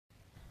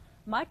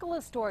Michael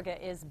Astorga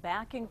is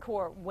back in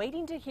court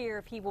waiting to hear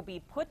if he will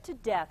be put to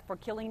death for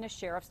killing a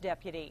sheriff's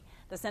deputy.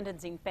 The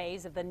sentencing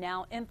phase of the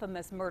now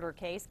infamous murder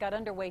case got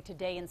underway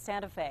today in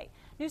Santa Fe.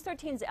 News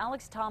 13's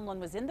Alex Tomlin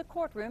was in the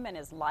courtroom and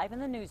is live in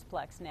the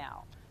Newsplex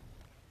now.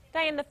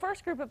 Diane, the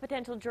first group of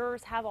potential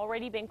jurors have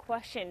already been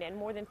questioned, and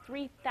more than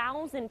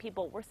 3,000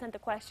 people were sent the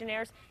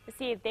questionnaires to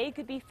see if they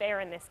could be fair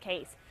in this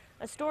case.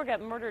 Astorga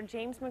murdered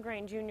James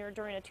McGrain Jr.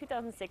 during a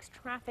 2006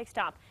 traffic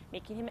stop,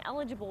 making him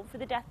eligible for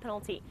the death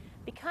penalty.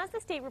 Because the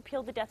state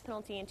repealed the death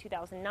penalty in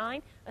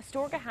 2009,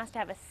 Astorga has to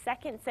have a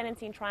second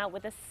sentencing trial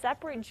with a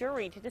separate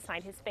jury to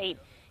decide his fate.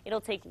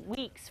 It'll take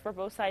weeks for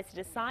both sides to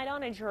decide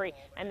on a jury,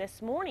 and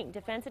this morning,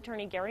 defense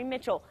attorney Gary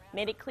Mitchell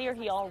made it clear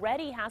he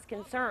already has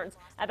concerns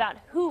about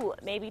who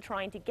may be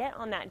trying to get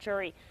on that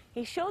jury.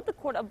 He showed the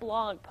court a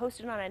blog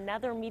posted on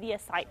another media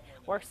site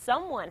where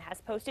someone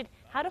has posted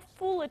how to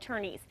fool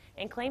attorneys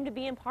and claim to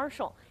be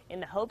impartial in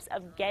the hopes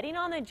of getting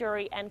on the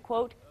jury and,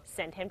 quote,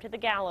 send him to the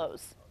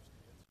gallows.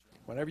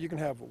 Whenever you can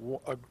have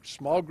a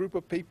small group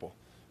of people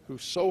who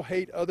so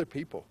hate other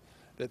people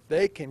that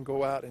they can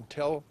go out and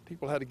tell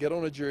people how to get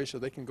on a jury so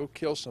they can go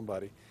kill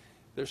somebody,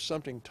 there's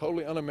something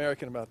totally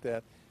un-American about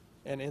that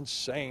and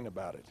insane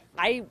about it.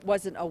 I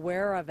wasn't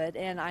aware of it,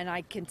 and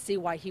I can see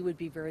why he would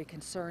be very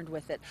concerned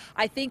with it.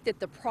 I think that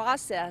the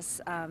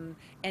process and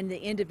the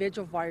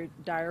individual voir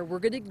dire, we're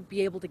going to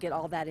be able to get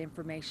all that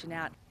information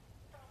out.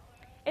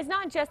 It's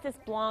not just this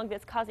blog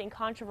that's causing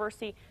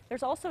controversy.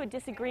 There's also a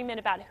disagreement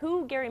about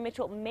who Gary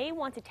Mitchell may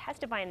want to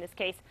testify in this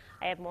case.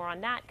 I have more on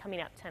that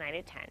coming up tonight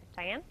at 10.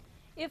 Diane?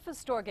 If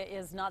Astorga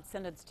is not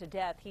sentenced to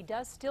death, he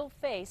does still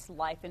face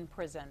life in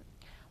prison.